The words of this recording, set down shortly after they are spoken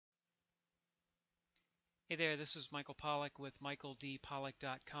Hey there, this is Michael Pollack with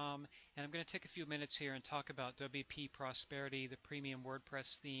michaeldpollack.com, and I'm going to take a few minutes here and talk about WP Prosperity, the premium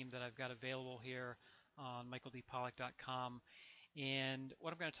WordPress theme that I've got available here on michaeldpollack.com. And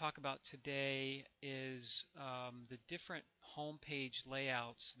what I'm going to talk about today is the different homepage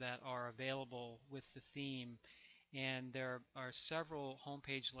layouts that are available with the theme. And there are several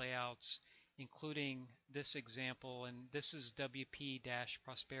homepage layouts, including this example, and this is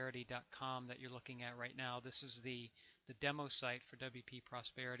wp-prosperity.com that you're looking at right now. This is the demo site for WP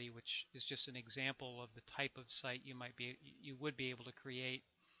Prosperity, which is just an example of the type of site you would be able to create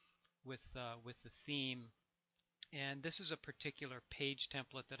with the theme. And this is a particular page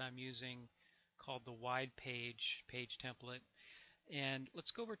template that I'm using called the wide page template. And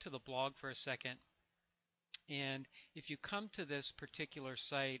let's go over to the blog for a second. And if you come to this particular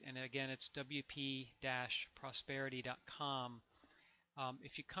site, and again it's wp-prosperity.com,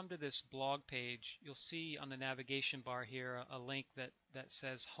 if you come to this blog page, you'll see on the navigation bar here a link that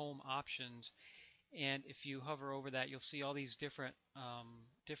says Home Options. And if you hover over that, you'll see all these different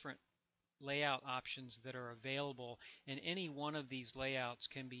layout options that are available. And any one of these layouts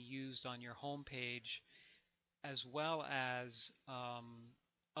can be used on your home page, as well as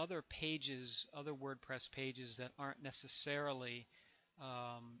other pages, other WordPress pages that aren't necessarily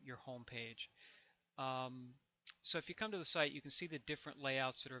your home page. So if you come to the site, you can see the different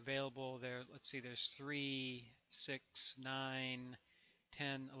layouts that are available there. Let's see, there's 3, 6, 9,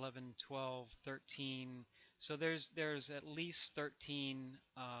 10, 11, 12, 13. So there's at least 13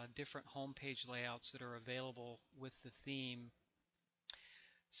 different homepage layouts that are available with the theme.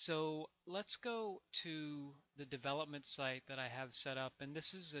 So let's go to the development site that I have set up, and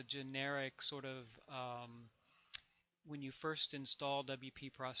this is a generic sort of when you first install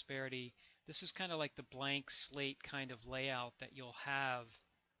WP Prosperity, this is kind of like the blank slate kind of layout that you'll have.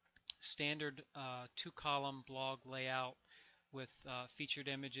 Standard 2-column blog layout with featured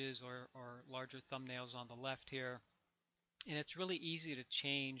images or larger thumbnails on the left here, and it's really easy to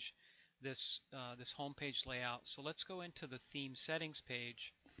change this homepage layout. So let's go into the theme settings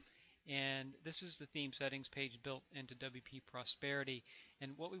page. And this is the theme settings page built into WP Prosperity.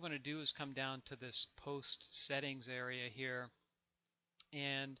 And what we want to do is come down to this post settings area here.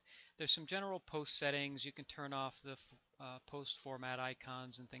 And there's some general post settings. You can turn off the post format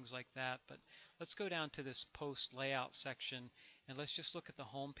icons and things like that. But let's go down to this post layout section, and let's just look at the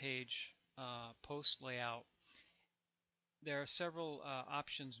home page post layout. There are several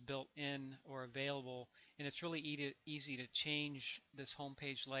options built in or available, and it's really easy to change this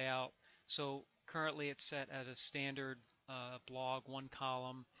homepage layout. So currently it's set at a standard blog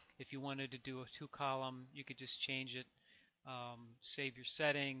 1-column. If you wanted to do a 2-column, you could just change it, save your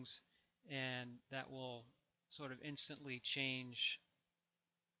settings, and that will sort of instantly change.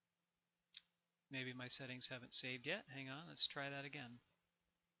 Maybe my settings haven't saved yet. Hang on, let's try that again.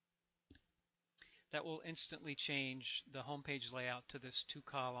 That will instantly change the homepage layout to this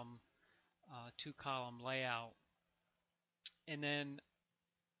 2-column layout. And then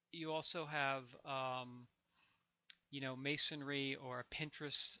you also have masonry or a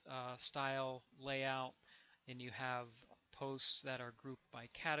Pinterest style layout, and you have posts that are grouped by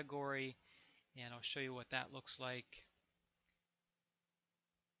category, and I'll show you what that looks like.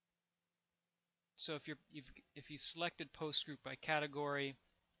 So if you've selected post group by category,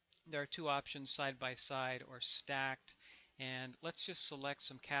 there are two options, side by side or stacked, and let's just select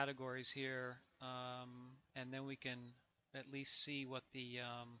some categories here, and then we can at least see what the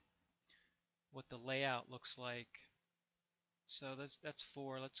layout looks like. So that's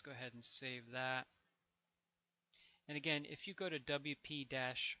 4. Let's go ahead and save that. And again, if you go to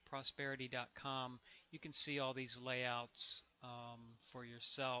wp-prosperity.com, you can see all these layouts for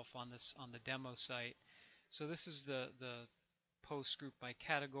yourself on the demo site. So this is the post group by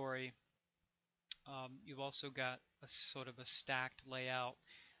category. You've also got a sort of a stacked layout.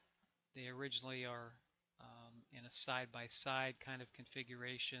 They originally are in a side-by-side kind of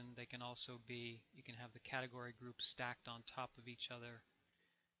configuration. They can also be, you can have the category groups stacked on top of each other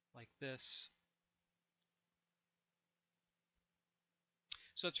like this.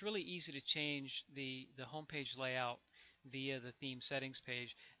 So it's really easy to change the homepage layout via the theme settings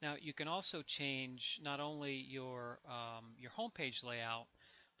page. Now you can also change not only your homepage layout,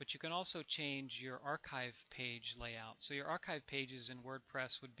 but you can also change your archive page layout. So your archive pages in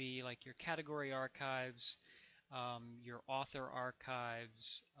WordPress would be like your category archives, your author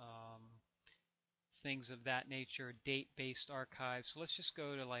archives, things of that nature, date-based archives. So let's just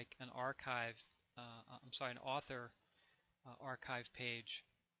go to like an archive, an author archive page.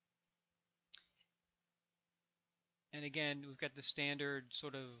 And again, we've got the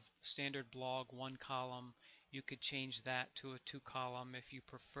standard blog, one column. You could change that to a two column if you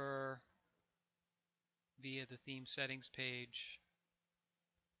prefer via the theme settings page,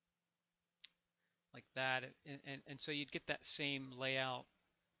 like that. And so you'd get that same layout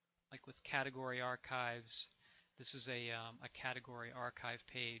like with category archives. This is a category archive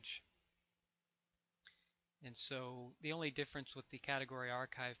page. And so the only difference with the category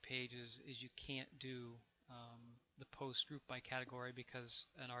archive page is you can't do the post group by category, because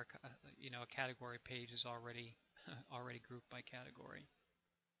a category page is already already grouped by category.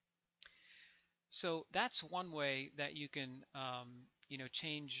 So that's one way that you can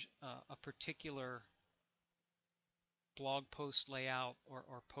change a particular blog post layout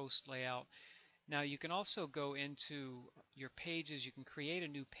or post layout. Now you can also go into your pages. You can create a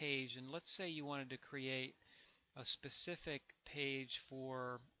new page, and let's say you wanted to create a specific page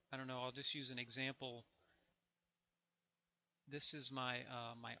for, I don't know, I'll just use an example. This is my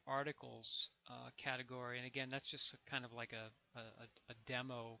my articles category, and again, that's just kind of like a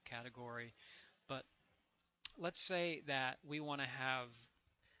demo category. But let's say that we want to have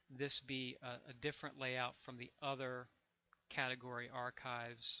this be a different layout from the other category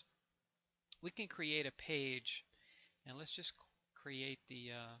archives. We can create a page, and let's just create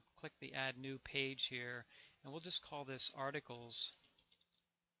the click the add new page here, and we'll just call this articles.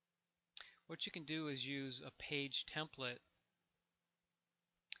 What you can do is use a page template,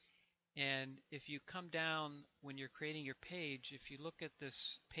 and if you come down when you're creating your page, if you look at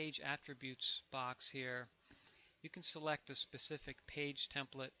this page attributes box here, you can select a specific page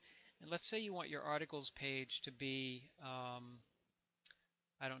template. And let's say you want your articles page to be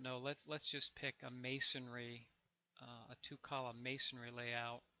I don't know, let's just pick a masonry, a two-column masonry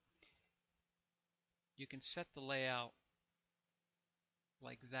layout. You can set the layout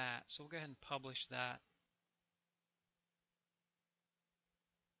like that. So we'll go ahead and publish that.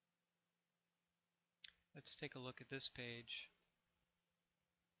 Let's take a look at this page.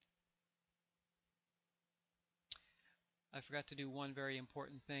 I forgot to do one very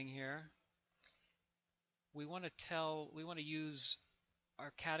important thing here. We want to use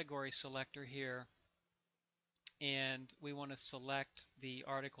our category selector here, and we want to select the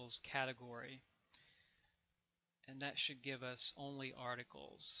articles category, and that should give us only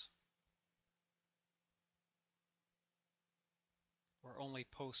articles, or only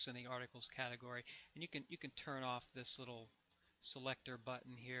posts in the articles category. And you can turn off this little selector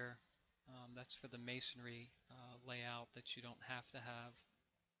button here. That's for the masonry layout that you don't have to have.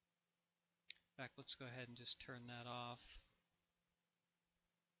 In fact, let's go ahead and just turn that off.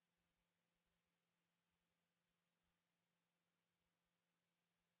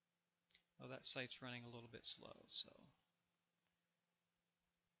 Oh, that site's running a little bit slow, so.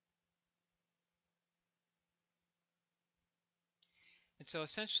 And so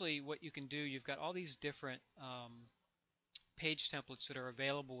essentially what you can do, you've got all these different page templates that are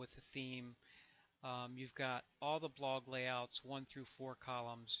available with the theme. You've got all the blog layouts, 1 through 4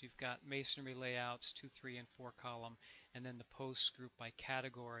 columns. You've got masonry layouts, 2, 3, and 4 column, and then the posts grouped by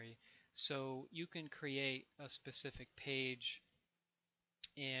category. So you can create a specific page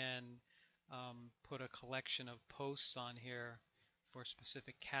and put a collection of posts on here for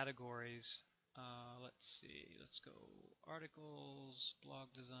specific categories. Let's see, let's go articles, blog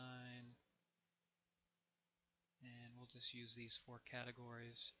design, and we'll just use these 4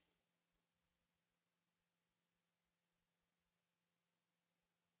 categories.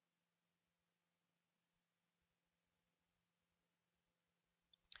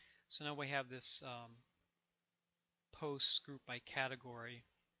 So now we have this posts grouped by category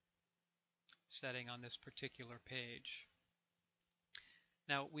setting on this particular page.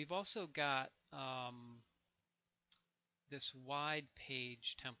 Now we've also got this wide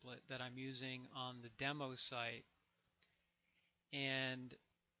page template that I'm using on the demo site, and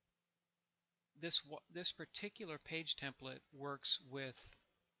this particular page template works with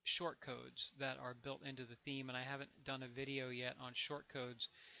shortcodes that are built into the theme, and I haven't done a video yet on shortcodes,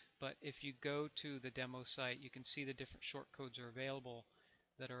 but if you go to the demo site, you can see the different shortcodes are available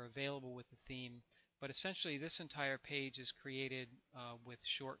with the theme. But essentially this entire page is created with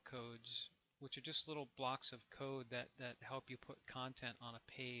shortcodes, which are just little blocks of code that help you put content on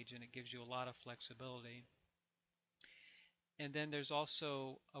a page, and it gives you a lot of flexibility. And then there's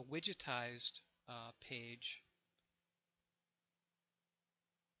also a widgetized page.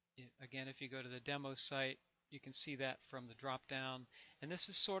 Again, if you go to the demo site, you can see that from the drop down, and this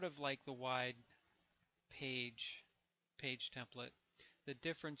is sort of like the wide page template. The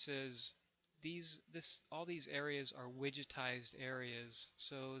difference is all these areas are widgetized areas,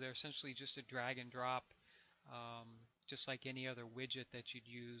 so they're essentially just a drag and drop just like any other widget that you'd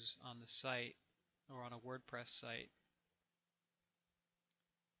use on the site or on a WordPress site.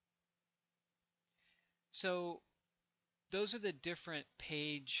 So those are the different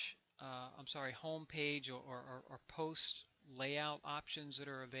home page or post layout options that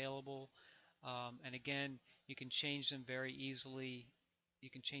are available. And again, you can change them very easily. You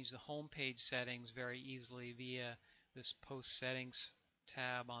can change the home page settings very easily via this post settings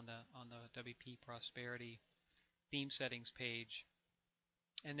tab on the WP Prosperity theme settings page.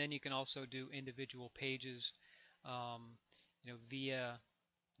 And then you can also do individual pages via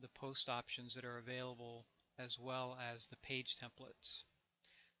the post options that are available, as well as the page templates.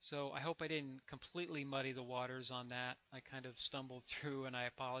 So I hope I didn't completely muddy the waters on that. I kind of stumbled through, and I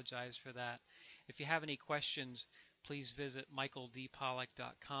apologize for that. If you have any questions, please visit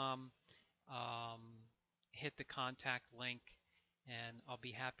michaeldpollock.com, hit the contact link, and I'll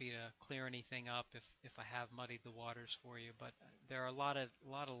be happy to clear anything up if I have muddied the waters for you. But there are a lot of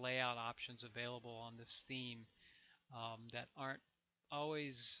layout options available on this theme that aren't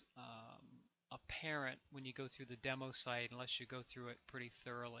always apparent when you go through the demo site unless you go through it pretty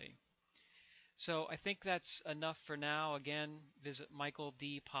thoroughly. So I think that's enough for now. Again, visit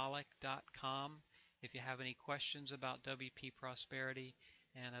michaeldpollock.com if you have any questions about WP Prosperity,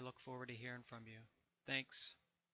 and I look forward to hearing from you. Thanks.